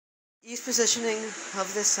East positioning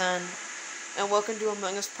of the sun, and welcome to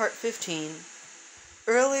Among Us Part 15.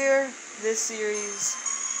 Earlier this series,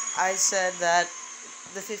 I said that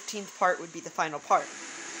the 15th part would be the final part.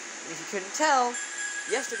 And if you couldn't tell,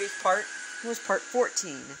 yesterday's part was Part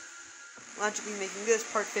 14. Logically making this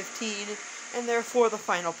Part 15, and therefore the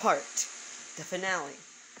final part, the finale.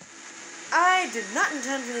 I did not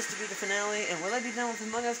intend for this to be the finale, and will I be done with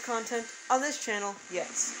Among Us content on this channel?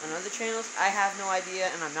 Yes. On other channels, I have no idea,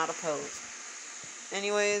 and I'm not opposed.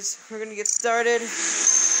 Anyways, we're gonna get started.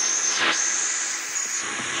 This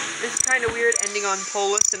is kind of weird ending on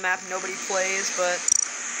Polus, a map nobody plays, but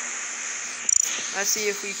let's see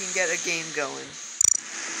if we can get a game going.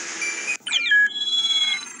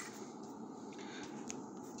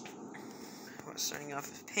 We're starting off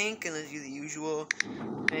with pink, and let's do the usual.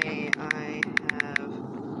 May I have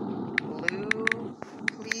blue,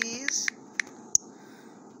 please?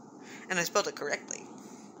 And I spelled it correctly.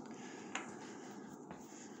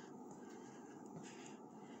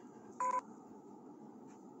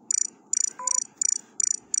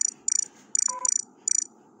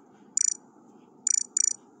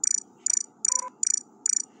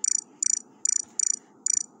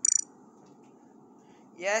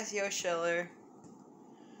 Yes, yo, Scheller.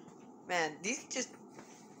 Man, these just...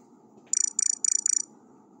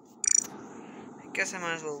 I guess I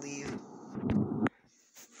might as well leave.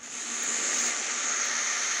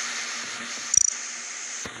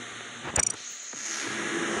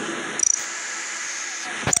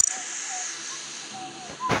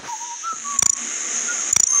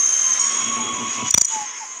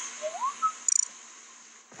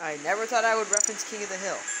 I never thought I would reference King of the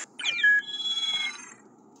Hill.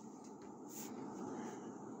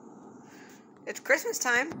 It's Christmas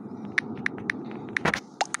time.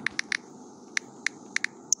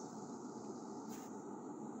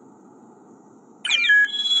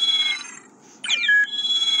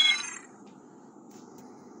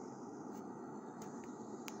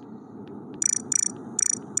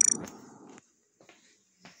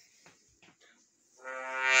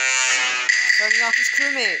 Starting off as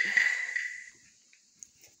crewmate.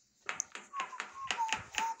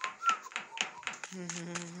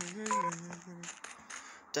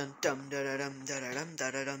 Dum dum da da dum da da dum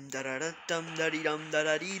da da dum da da dum da dee dum da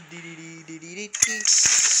da dee dee dee dee dee dee dee.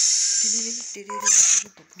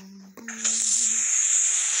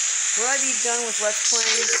 Will I be done with Let's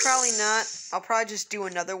Playing? Probably not. I'll probably just do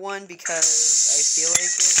another one because I feel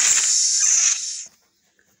like it.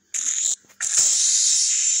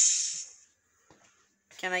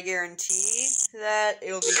 Can I guarantee that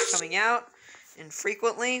it'll be coming out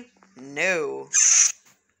infrequently? No.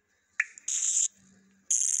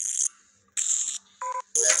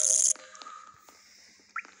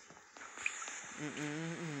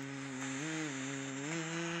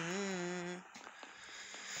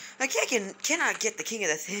 I cannot get the King of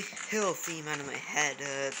the Hill theme out of my head.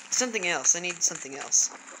 Something else. I need something else.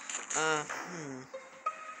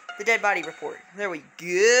 The Dead Body Report. There we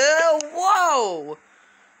go. Whoa!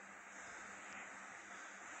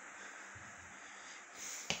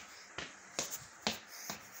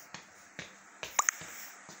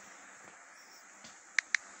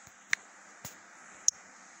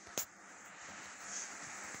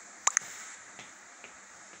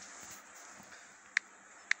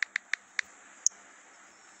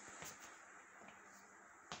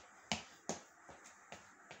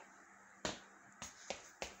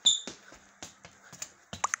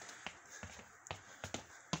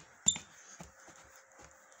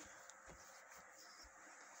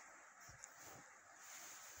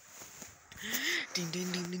 Ding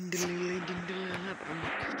ding ding ding ding ding ding ding.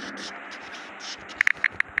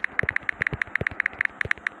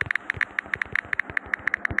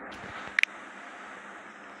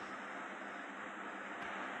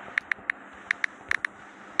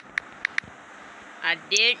 I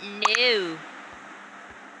didn't know.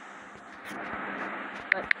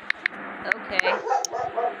 But okay.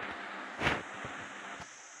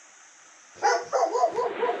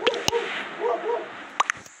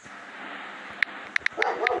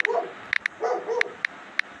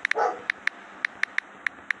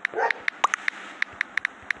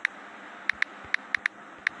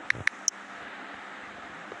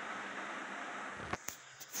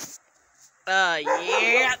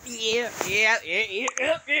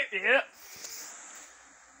 Yeah.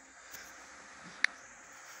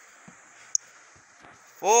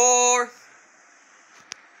 4.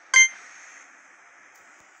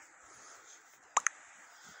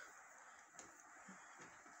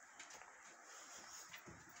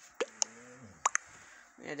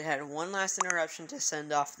 We had one last interruption to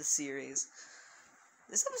send off the series.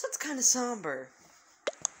 This episode's kind of somber,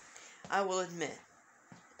 I will admit.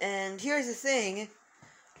 And here's the thing,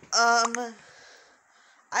 I've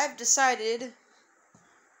decided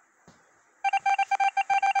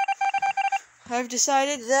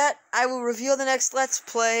that I will reveal the next Let's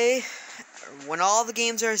Play when all the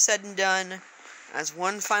games are said and done. As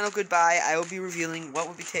one final goodbye, I will be revealing what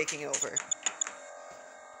will be taking over.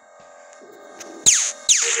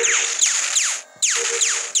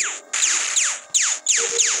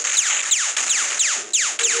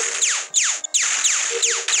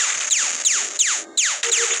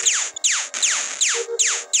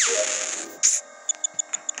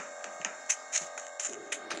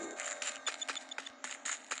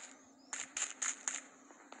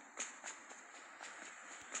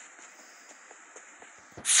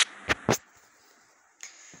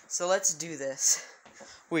 So let's do this.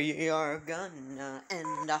 We are gonna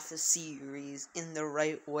end off the series in the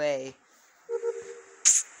right way.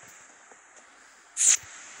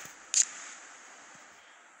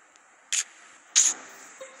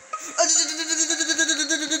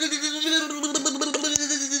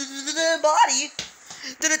 Body.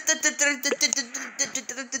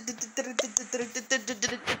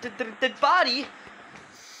 Body.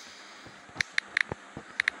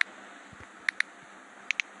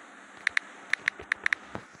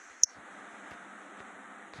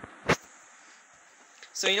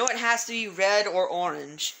 So you know it has to be red or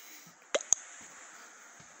orange.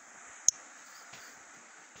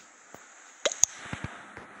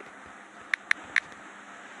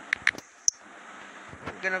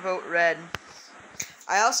 I'm gonna vote red.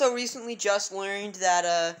 I also recently just learned that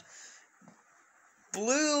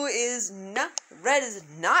red is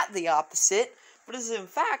not the opposite, but is in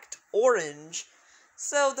fact orange.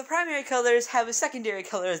 So the primary colors have a secondary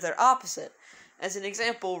color as their opposite. As an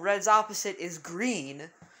example, red's opposite is green,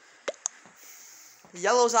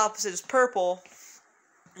 yellow's opposite is purple,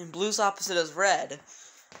 and blue's opposite is red.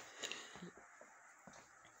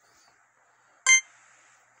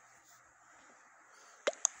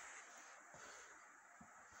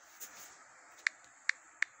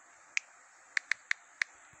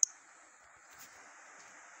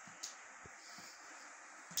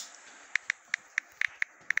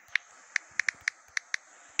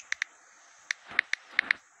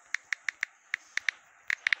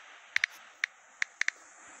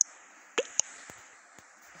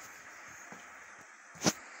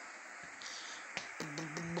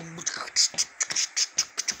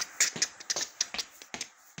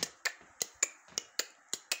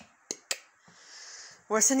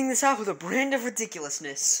 We're sending this out with a brand of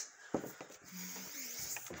ridiculousness.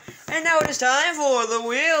 And now it is time for the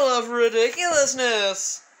Wheel of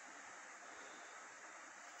Ridiculousness.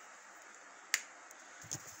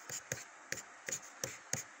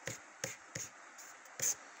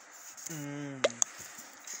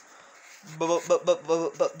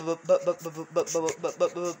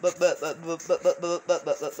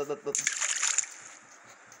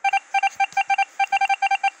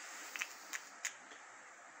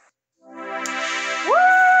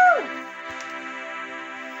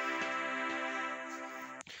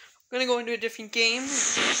 I'm gonna go into a different game.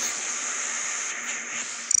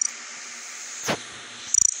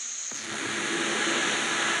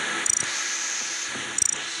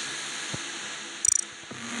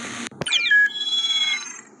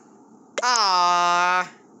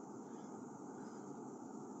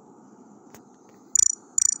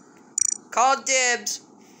 Call dibs.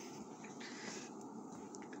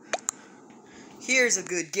 Here's a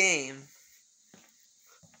good game.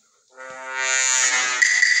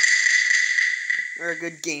 Or a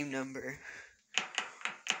good game number.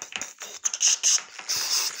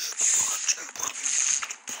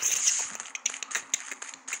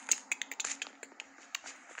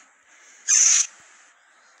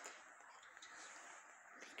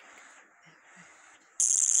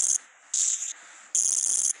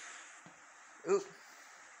 Ooh.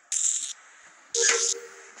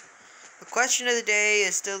 The question of the day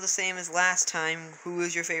is still the same as last time. Who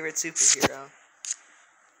is your favorite superhero?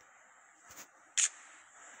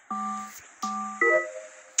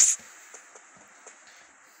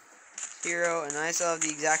 Hero, and I still have the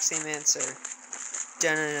exact same answer.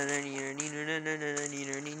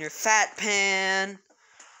 Fat Pan.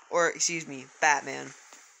 Or, excuse me, Batman.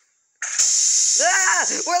 Ah!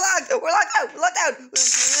 We're locked out! We're locked out!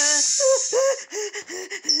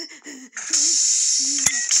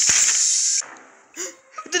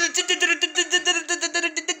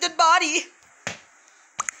 Body!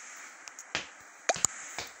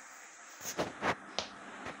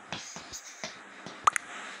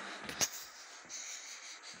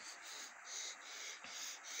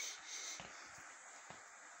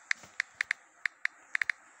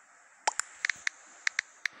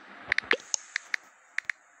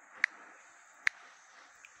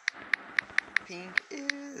 pink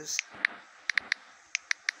is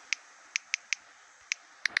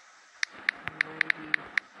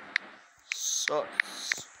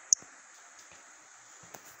 96.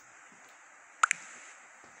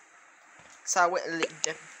 Så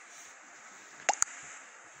lite.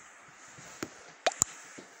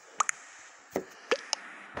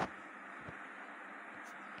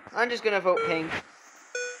 I'm just gonna vote pink.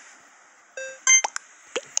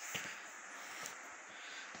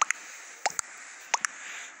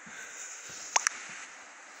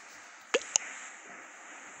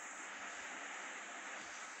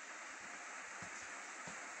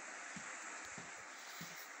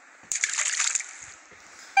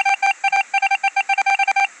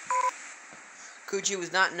 Kuchi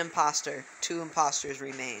was not an imposter. 2 imposters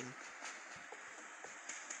remain.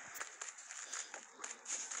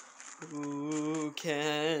 Who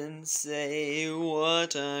can say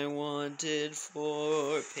what I wanted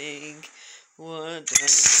for pink? What I wanted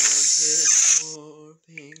for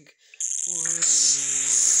pink? What I wanted.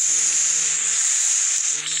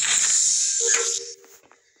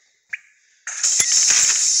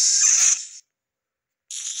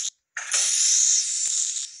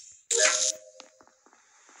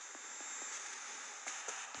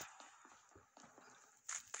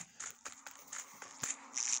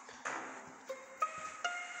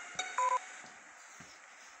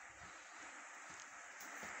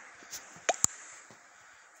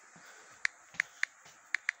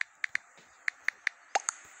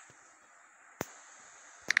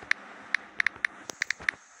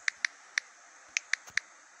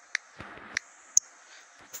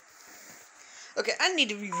 Okay, I need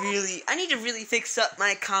to really fix up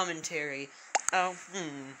my commentary. I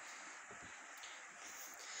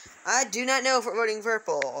do not know if we're voting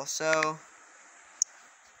purple, so...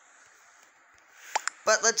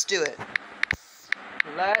 But let's do it.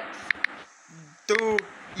 Let's do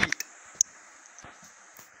it.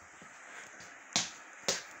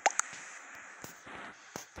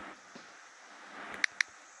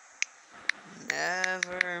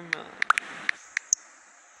 Never mind.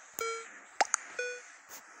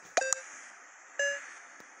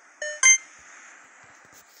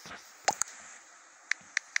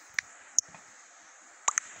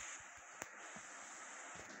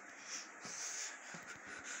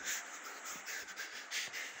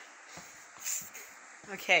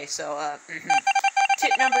 Okay, so,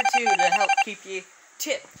 tip number 2 to help keep you...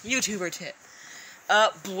 YouTuber tip.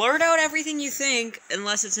 Blurt out everything you think,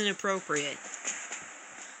 unless it's inappropriate.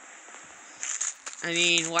 I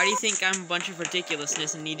mean, why do you think I'm a bunch of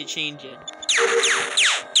ridiculousness and need to change it?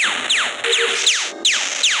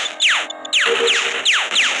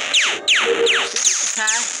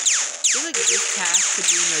 I feel like this task could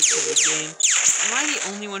be an arcade game. Am I the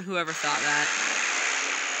only one who ever thought that?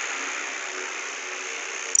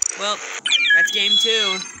 Well, that's game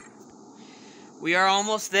 2. We are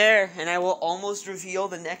almost there, and I will almost reveal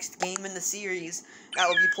the next game in the series that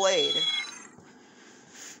will be played.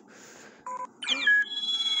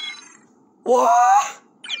 What?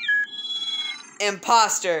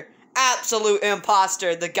 Imposter. Absolute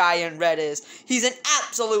imposter, the guy in red is. He's an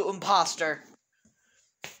absolute imposter.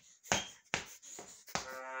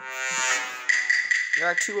 There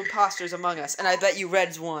are 2 imposters among us, and I bet you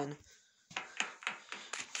red's one.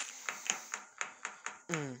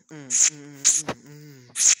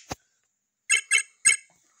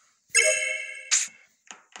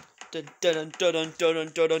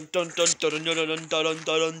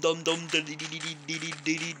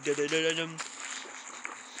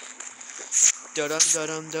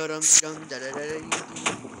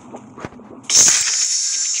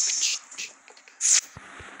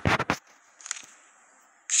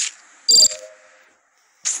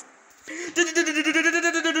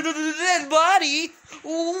 Dead body?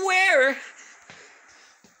 Where?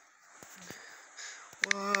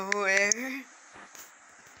 Where?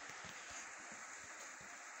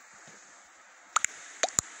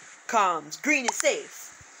 Comms. Green is safe.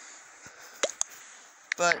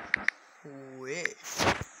 But where?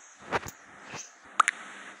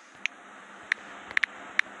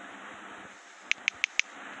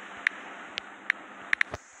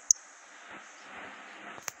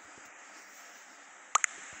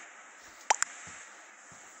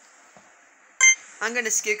 I'm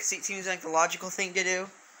gonna skip because it seems like the logical thing to do.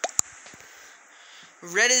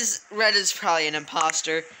 Red is probably an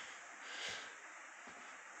imposter.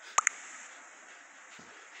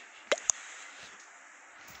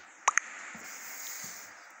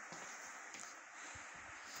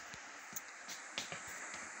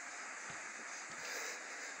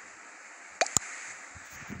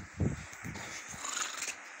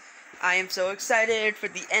 I am so excited for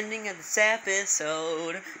the ending of this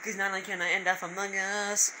episode, because not only can I end off Among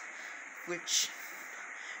Us,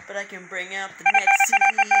 but I can bring out the next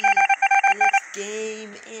series, the next game,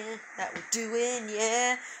 that we're doing,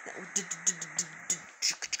 that we're doing, the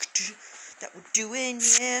next game that we're doing,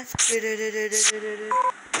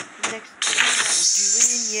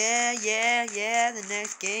 the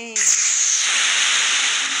next game.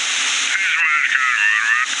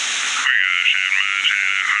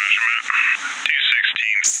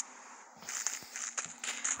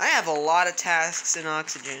 I have a lot of tasks in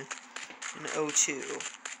Oxygen, in O2,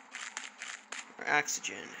 or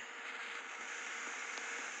Oxygen.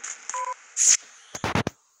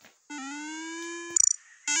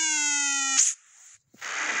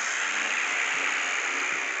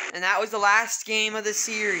 And that was the last game of the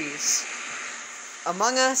series.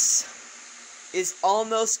 Among Us is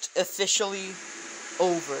almost officially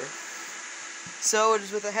over. So it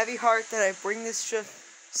is with a heavy heart that I bring this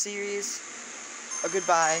series a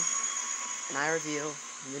goodbye, and I reveal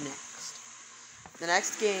the next. The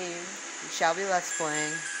next game we shall be let's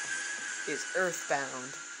playing is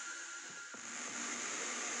Earthbound.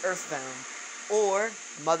 Or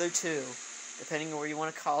Mother 2, depending on what you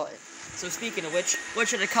want to call it. So speaking of which, what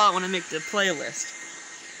should I call it when I make the playlist?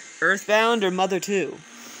 Earthbound or Mother 2?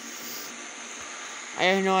 I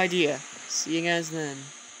have no idea. See you guys then.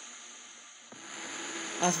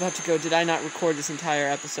 I was about to go, did I not record this entire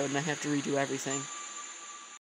episode and I have to redo everything?